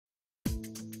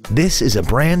This is a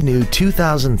brand new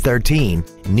 2013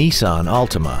 Nissan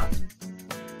Altima.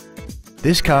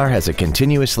 This car has a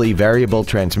continuously variable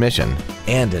transmission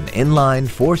and an inline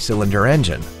 4-cylinder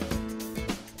engine.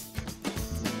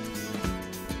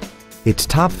 Its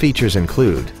top features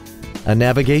include a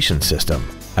navigation system,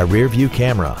 a rear-view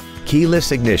camera,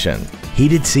 keyless ignition,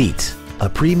 heated seats, a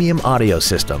premium audio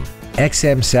system,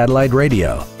 XM satellite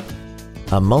radio,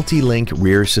 a multi-link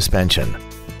rear suspension,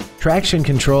 traction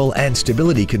control and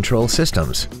stability control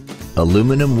systems,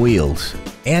 aluminum wheels,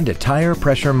 and a tire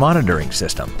pressure monitoring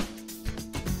system.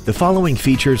 The following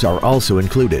features are also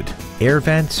included: air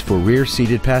vents for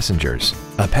rear-seated passengers,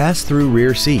 a pass-through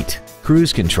rear seat,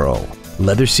 cruise control,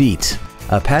 leather seats,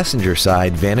 a passenger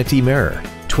side vanity mirror,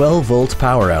 12-volt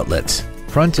power outlets,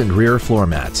 front and rear floor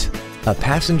mats, a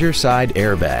passenger side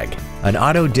airbag, an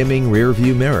auto-dimming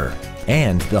rear-view mirror,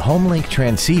 and the HomeLink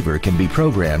transceiver can be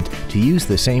programmed to use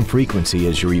the same frequency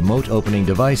as your remote opening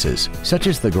devices, such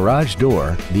as the garage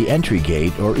door, the entry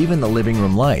gate, or even the living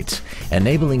room lights,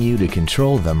 enabling you to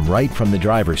control them right from the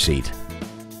driver's seat.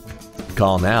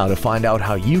 Call now to find out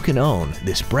how you can own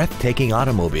this breathtaking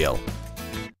automobile.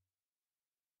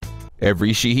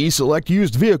 Every Sheehy Select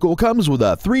used vehicle comes with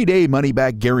a 3-day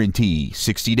money-back guarantee,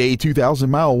 60-day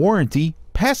 2,000-mile warranty,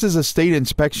 passes a state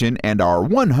inspection and our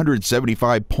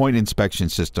 175-point inspection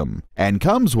system, and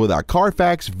comes with a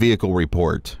Carfax vehicle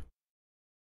report.